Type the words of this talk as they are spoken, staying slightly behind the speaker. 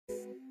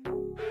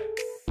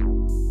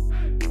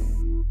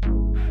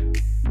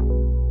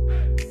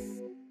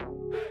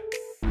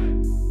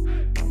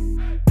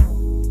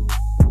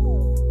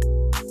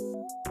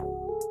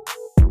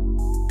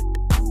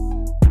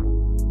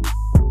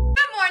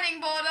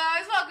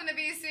welcome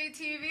to BC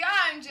TV.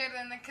 I'm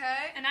Jada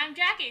McKay. And I'm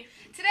Jackie.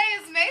 Today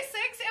is May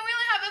 6th, and we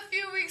only have a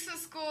few weeks of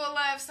school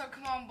left, so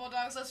come on,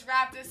 Bulldogs, let's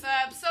wrap this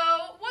up. So,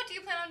 what do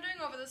you plan on doing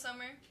over the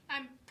summer?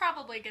 I'm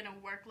probably going to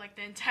work like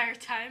the entire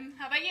time.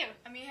 How about you?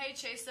 Hey,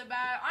 Chase the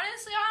Bat.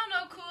 Honestly, I don't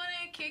know, cooling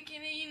it,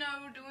 kicking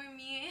it, doing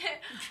me.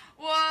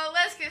 Well,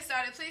 let's get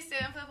started. Please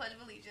stand for the Pledge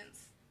of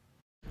Allegiance.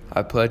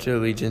 I pledge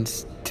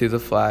allegiance to the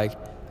flag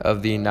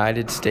of the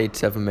United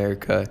States of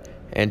America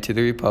and to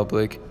the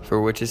republic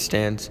for which it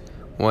stands,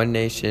 one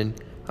nation,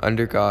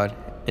 under God,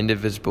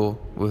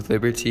 indivisible, with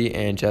liberty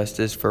and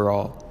justice for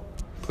all.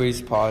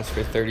 Please pause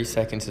for 30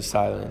 seconds of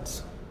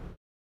silence.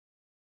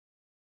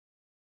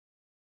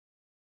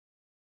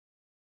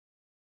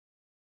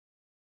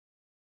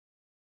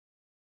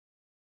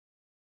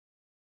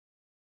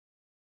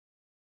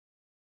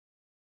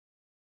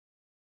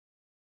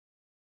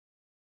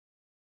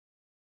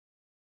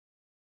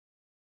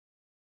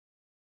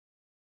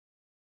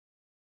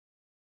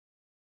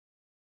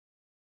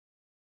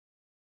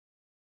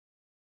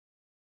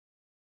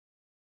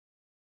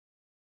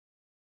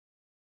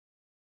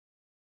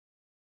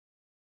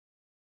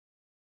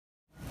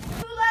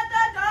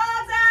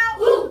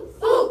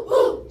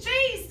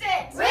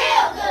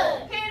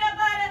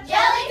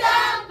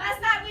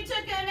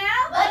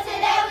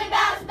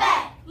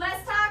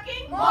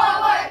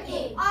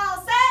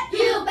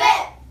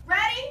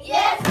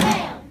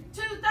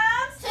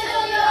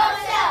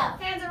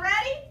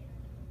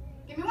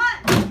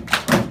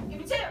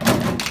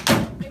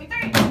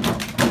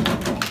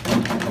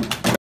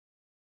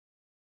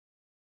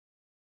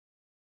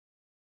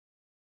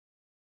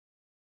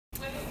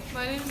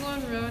 My name is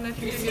Lauren Rowe, and I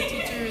think a good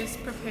teacher is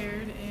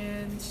prepared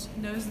and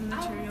knows the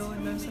material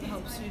and knows how to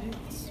help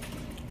students.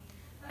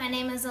 My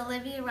name is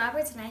Olivia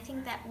Roberts, and I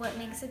think that what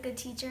makes a good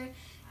teacher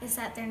is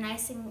that they're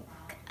nice and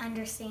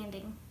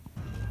understanding.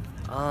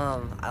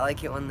 I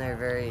like it when they're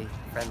very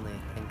friendly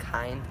and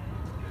kind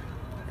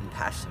and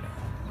passionate.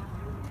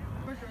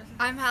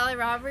 I'm Hallie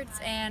Roberts,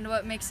 and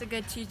what makes a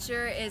good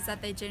teacher is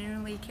that they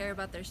genuinely care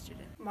about their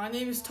student. My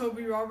name is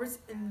Toby Roberts,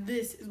 and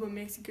this is what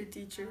makes a good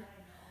teacher.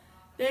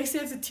 They actually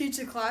have to teach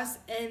the class,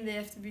 and they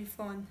have to be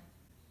fun.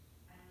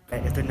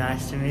 If they're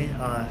nice to me,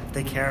 if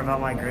they care about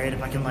my grade,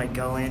 if I can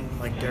go in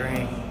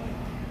during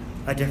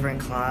a different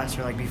class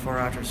or before or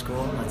after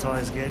school, that's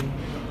always good.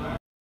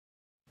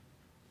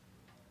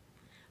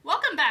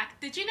 Welcome back.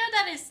 Did you know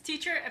that it's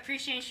Teacher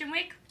Appreciation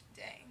Week?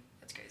 Dang,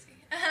 that's crazy.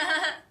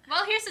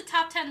 Well, here's the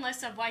top 10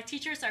 list of why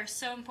teachers are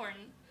so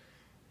important.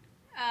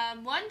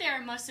 1,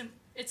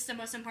 it's the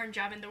most important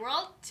job in the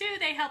world. 2,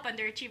 they help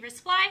underachievers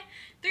fly.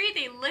 3,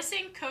 they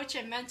listen, coach,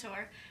 and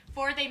mentor.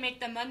 4, they make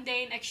the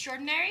mundane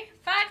extraordinary.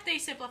 5, they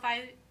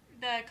simplify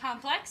the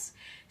complex.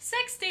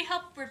 6, they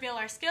help reveal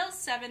our skills.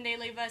 7, they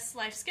leave us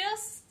life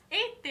skills.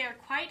 8, they are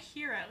quiet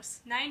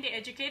heroes. 9, they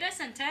educate us.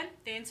 And 10,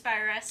 they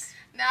inspire us.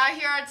 Now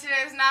here are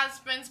today's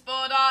announcements,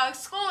 Bulldogs.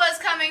 School is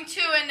coming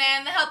to an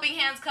end. The Helping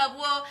Hands Club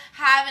will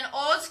have an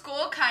old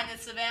school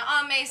kindness event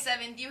on May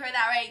 7th. You heard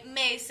that right,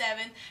 May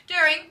 7th,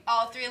 during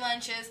all 3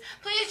 lunches.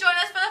 Please join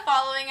us for the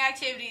following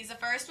activities. The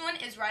first one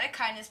is write a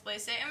kindness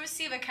bracelet and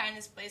receive a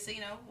kindness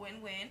bracelet,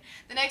 win-win.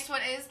 The next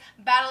one is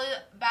battle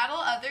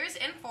others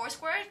in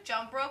Foursquare,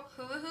 jump rope,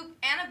 hula hoop,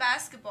 and a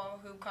basketball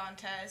hoop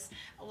contest.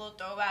 A little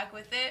throwback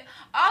with it.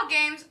 All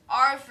games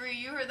are free,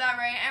 you heard that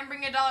right, and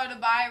bring $1 to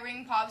buy a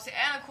ring pops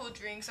and a cool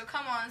drink. So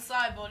come on,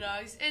 slide,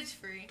 Bulldogs, it's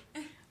free.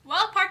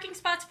 Well, parking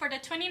spots for the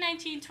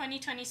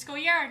 2019-2020 school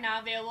year are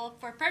now available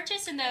for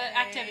purchase in the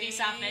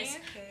activities office.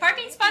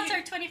 Parking spots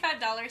are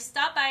 $25.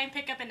 Stop by and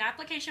pick up an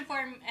application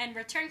form and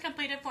return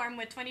completed form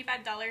with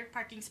 $25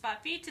 parking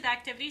spot fee to the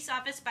activities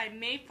office by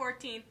May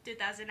 14th,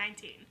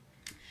 2019.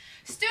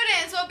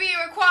 Students will be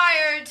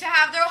required to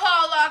have their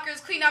hall lockers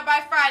cleaned up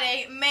by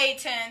Friday, May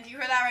 10th. You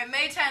heard that right,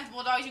 May 10th,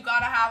 Bulldogs, you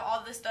gotta have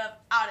all this stuff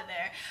out of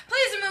there.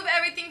 Please remove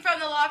everything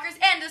from the lockers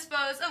and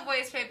dispose of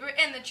waste paper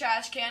in the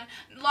trash can.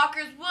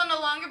 Lockers will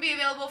no longer be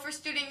available for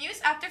student use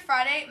after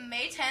Friday,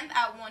 May 10th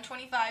at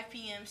 1:25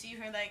 p.m. So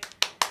you heard,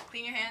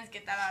 clean your hands,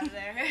 get that out of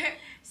there.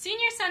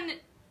 Senior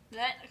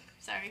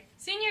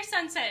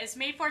Sunset is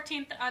May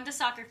 14th on the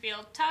soccer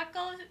field.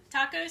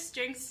 Tacos,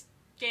 drinks,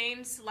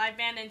 games, live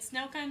band, and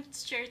snow cone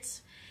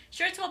shirts.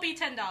 Shirts will be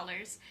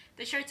 $10.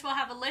 The shirts will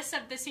have a list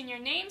of the senior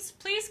names.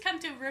 Please come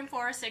to room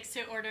 406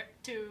 to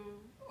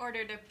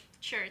order the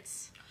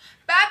shirts.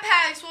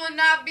 Backpacks will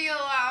not be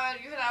allowed.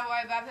 You heard that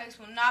right, backpacks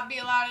will not be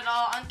allowed at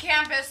all on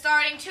campus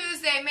starting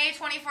Tuesday, May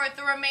 24th,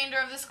 the remainder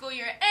of the school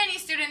year. Any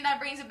student that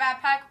brings a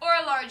backpack or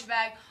a large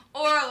bag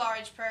or a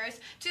large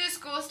purse to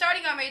school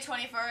starting on May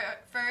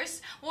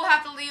 21st will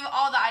have to leave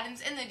all the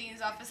items in the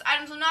dean's office.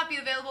 Items will not be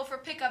available for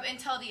pickup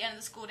until the end of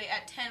the school day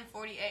at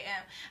 10:40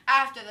 a.m.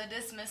 after the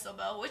dismissal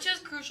bell, which is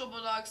crucial,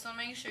 Bulldogs, so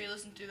make sure you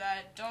listen to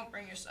that. Don't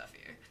bring your stuff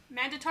here.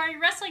 Mandatory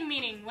wrestling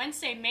meeting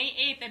Wednesday,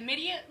 May 8th,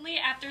 immediately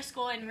after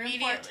school in room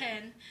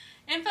 410.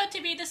 Info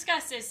to be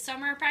discussed is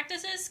summer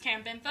practices,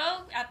 camp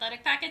info,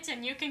 athletic packets, and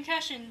new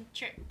concussion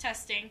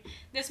testing.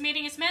 This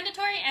meeting is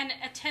mandatory and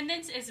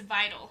attendance is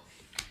vital.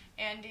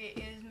 And it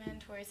is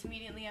mandatory towards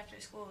immediately after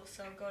school,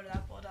 so go to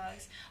that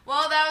Bulldogs.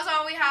 Well, that was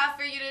all we have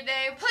for you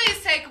today.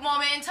 Please take a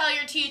moment and tell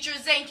your teachers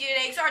thank you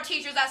today, because our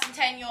teachers at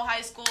Centennial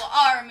High School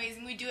are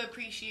amazing. We do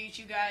appreciate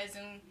you guys,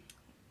 and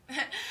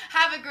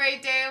have a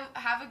great day.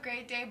 Have a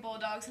great day,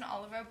 Bulldogs, and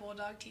all of our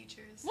Bulldog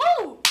teachers.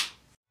 Woo!